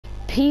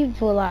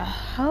people at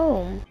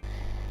home.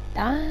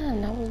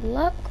 Damn, that was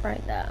luck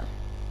right there.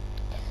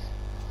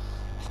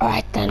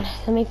 Alright then,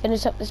 let me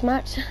finish up this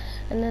match,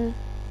 and then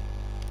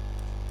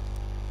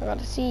I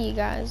gotta see you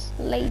guys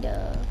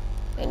later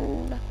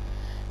in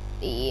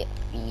the,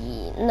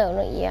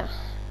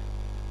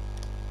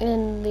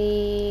 in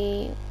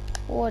the,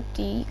 what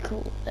do you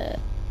call it?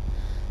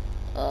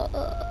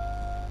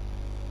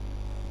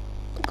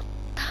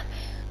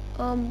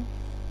 Damn it.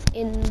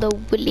 In the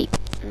Willy.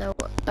 No,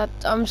 that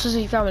I'm supposed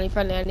to be family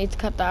friendly. I need to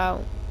cut that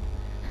out.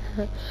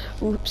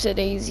 Whoopsie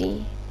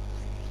daisy.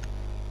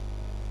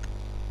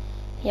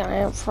 Yeah, I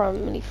am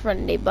family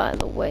friendly, by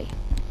the way.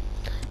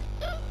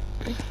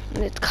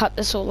 Let's cut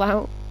this all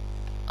out.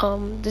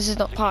 This is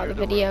not part of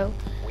the video.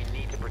 We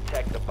need to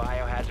protect the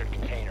biohazard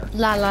container.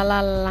 La la la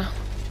la la.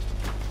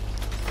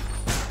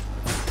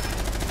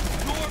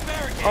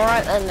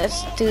 Alright then,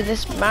 let's do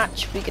this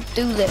match. We could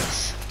do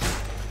this.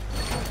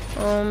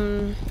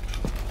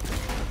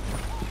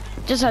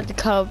 Just had to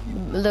cut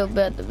a little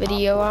bit of the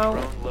video out.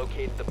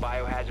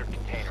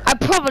 I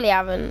probably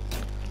haven't.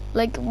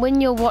 Like,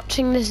 when you're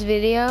watching this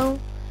video,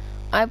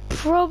 I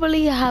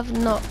probably have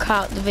not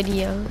cut the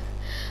video.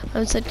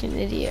 I'm such an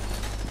idiot.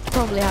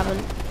 Probably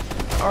haven't.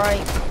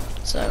 Alright,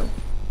 so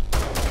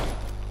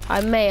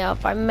I may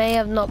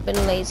have not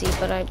been lazy,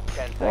 but I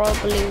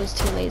probably was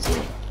too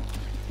lazy.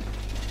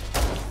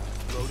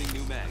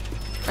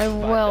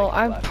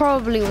 I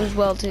probably was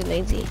well too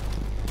lazy.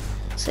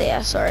 So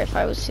yeah, sorry if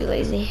I was too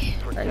lazy.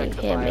 And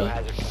you hear me,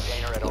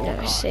 you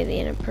never say the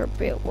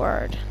inappropriate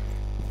word.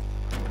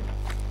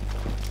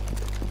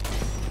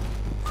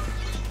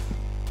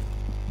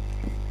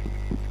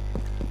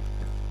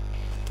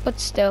 But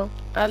still,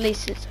 at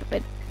least it's a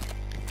bit.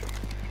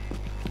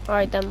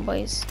 Alright then,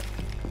 boys.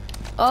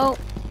 Oh,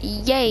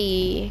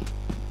 yay!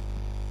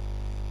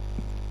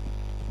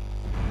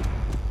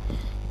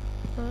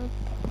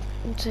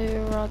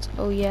 Two rods.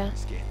 Oh yeah.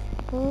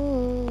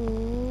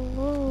 Ooh,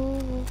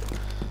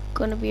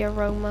 gonna be a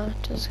Roma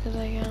just because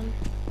I can.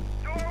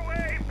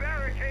 Doorway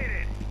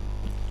barricaded.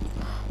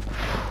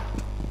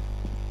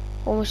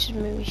 Almost just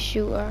made me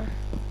shoot her.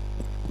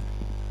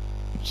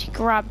 She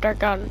grabbed her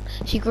gun.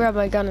 She grabbed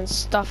my gun and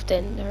stuffed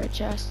it into her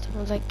chest. I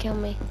was like, kill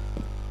me.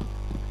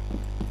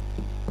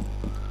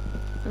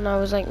 And I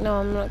was like, no,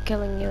 I'm not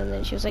killing you. And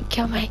then she was like,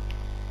 kill me.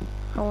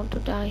 I want to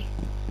die.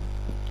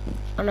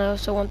 And I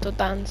also want to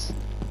dance.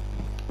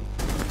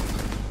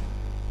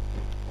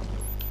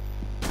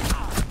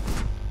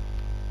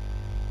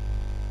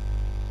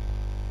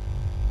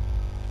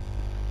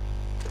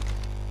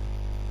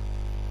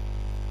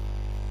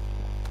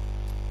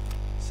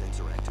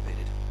 Sensor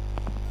activated.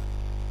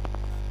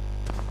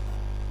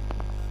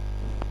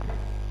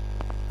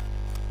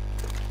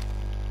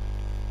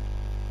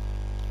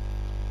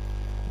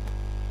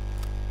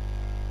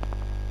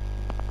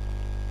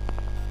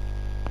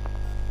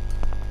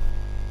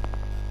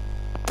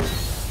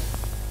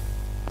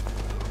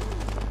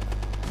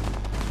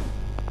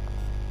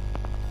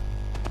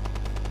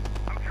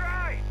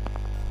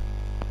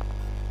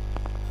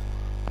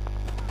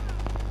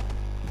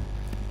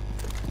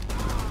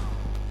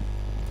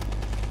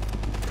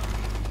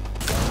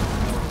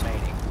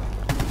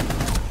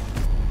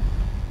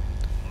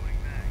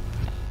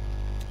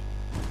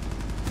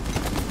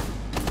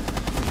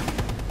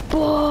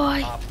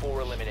 Boy,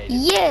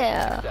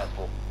 yeah.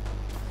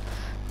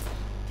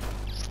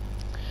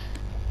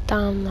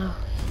 Damn though.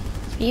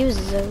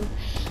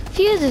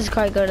 Fuse is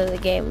quite good at the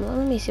game.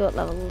 Let me see what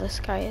level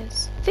this guy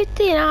is.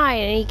 59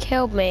 and he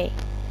killed me.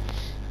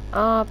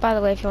 By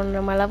the way, if you want to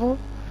know my level,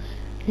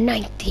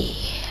 90.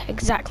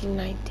 Exactly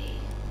 90.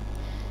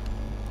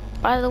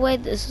 By the way,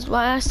 this is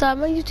why I started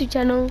my YouTube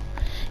channel.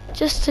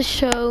 Just to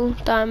show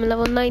that I'm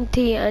level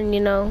 90 and, you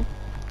know,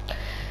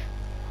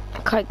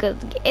 quite good.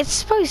 It's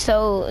supposed to,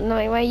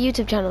 like, my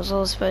YouTube channel is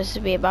all supposed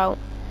to be about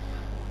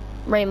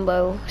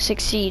Rainbow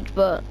Six Siege,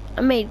 but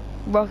I made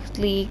Rocket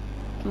League,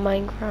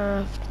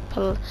 Minecraft.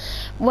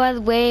 By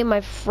the way,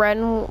 my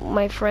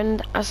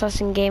friend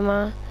Assassin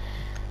Gamer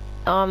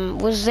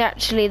was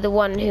actually the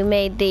one who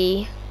made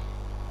the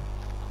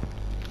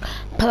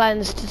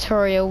Plans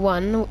Tutorial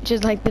 1, which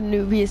is like the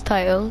noobiest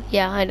title.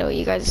 Yeah, I know what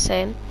you guys are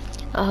saying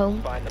at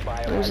home.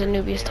 It was the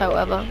noobiest title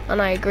ever,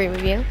 and I agree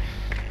with you.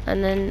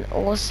 And then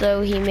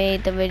also he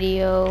made the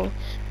video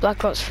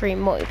Black Ops 3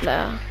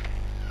 multiplayer.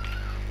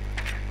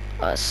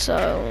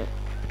 So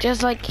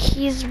just like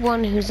he's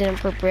one who's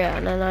inappropriate,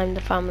 and then I'm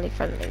the family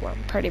friendly one,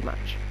 pretty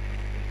much.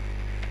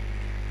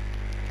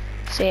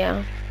 So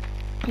yeah,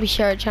 we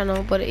share a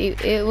channel, but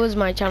it was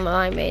my channel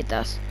I made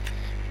this.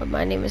 But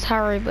my name is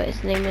Harry, but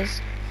his name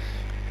is,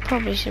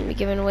 probably shouldn't be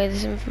giving away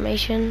this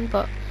information,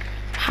 but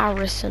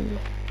Harrison.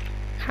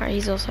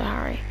 He's also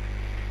Harry.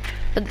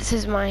 But this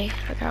is my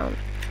account.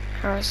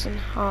 Harrison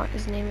Hart,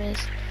 his name is.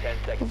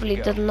 Hopefully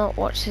he does not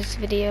watch this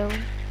video,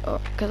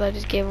 because I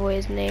just gave away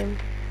his name.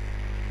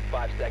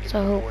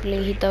 So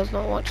hopefully he does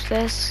not watch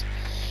this.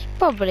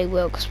 Probably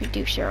will, because we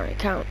do share an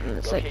account, and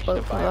it's like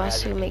both of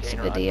us who makes a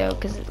video,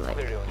 because it like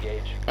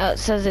it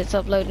says it's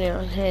uploading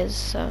on his,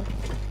 so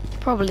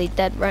probably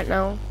dead right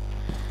now.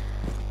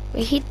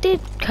 He did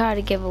kind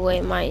of give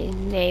away my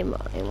name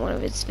in one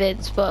of his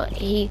vids, but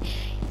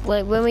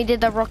when we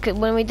did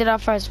our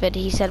first vid,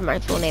 he said my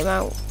full name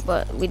out,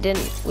 but we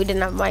didn't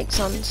have mics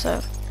on,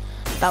 so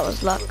that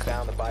was luck. You have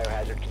found the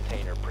biohazard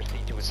container.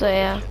 Proceed to its So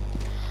yeah,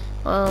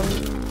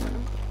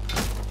 location.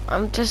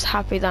 I'm just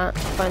happy that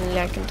finally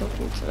I can talk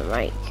into the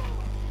mic.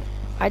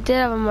 I did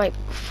have a mic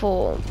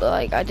before, but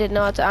like I didn't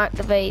know how to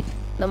activate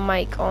the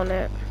mic on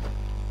it.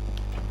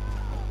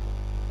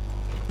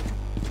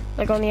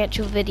 Like on the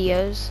actual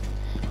videos.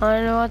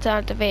 I know how to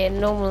activate it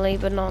normally,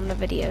 but not on the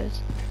videos.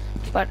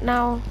 But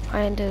now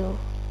I do.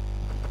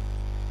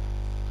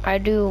 I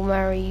do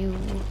marry you.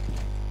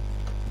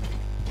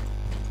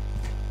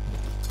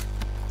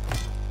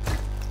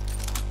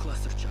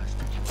 Cluster charged.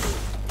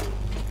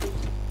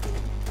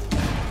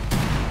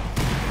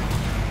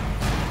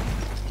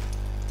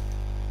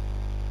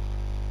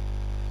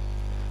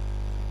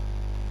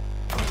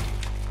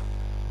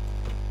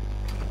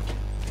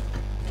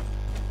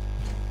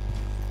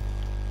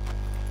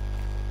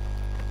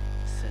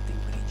 Setting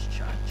breach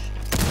charge.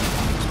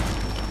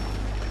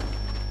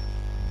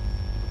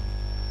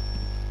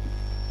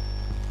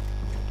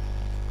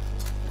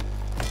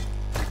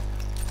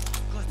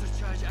 Cluster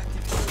charge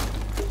activated.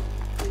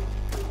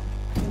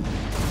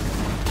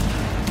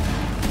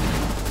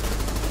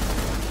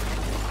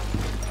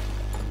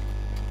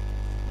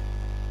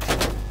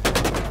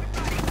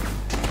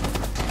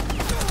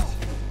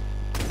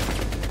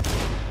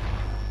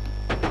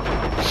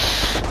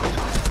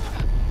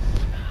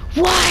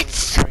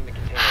 What? Bring the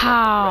container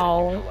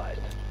How? ready to neutralize.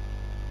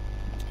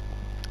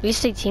 At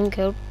least they team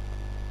killed.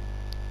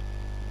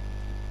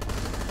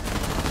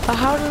 But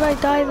how did I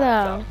die there?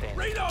 Outstanding.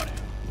 Reload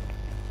it!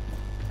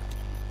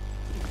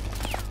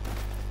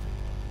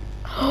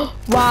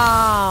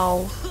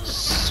 Wow.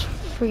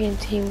 Freaking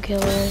team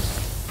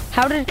killers.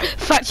 How did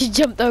Thatcher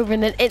jumped over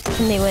and then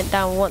instantly went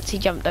down once he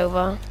jumped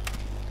over?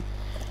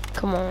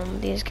 Come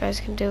on, these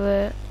guys can do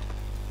it.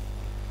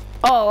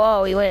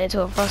 Oh, he went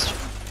into a frost.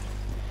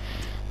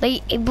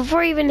 Like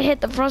before he even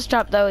hit the frost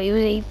trap though,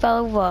 he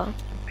fell over.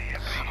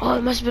 Oh,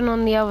 it must have been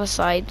on the other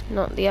side,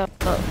 not the other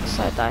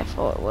side that I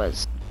thought it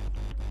was.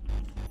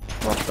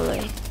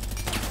 Properly.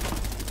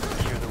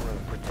 Secure the room.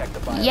 Protect the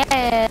biohazard.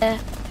 Yeah,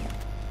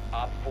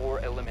 Op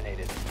 4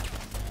 eliminated.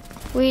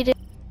 we did.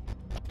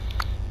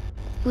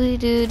 We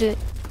did it.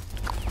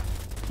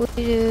 We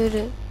did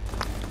it.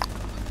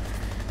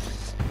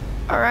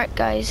 Alright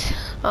guys,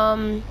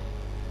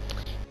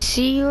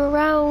 see you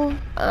around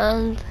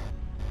and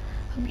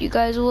hope you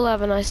guys all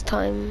have a nice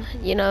time,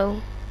 you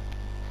know,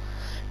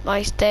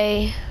 nice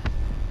day.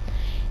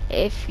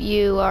 If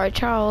you are a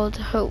child,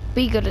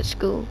 be good at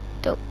school.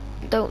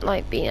 Don't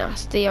like be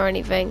nasty or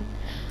anything.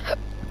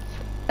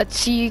 I'd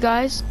see you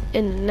guys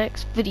in the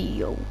next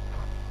video.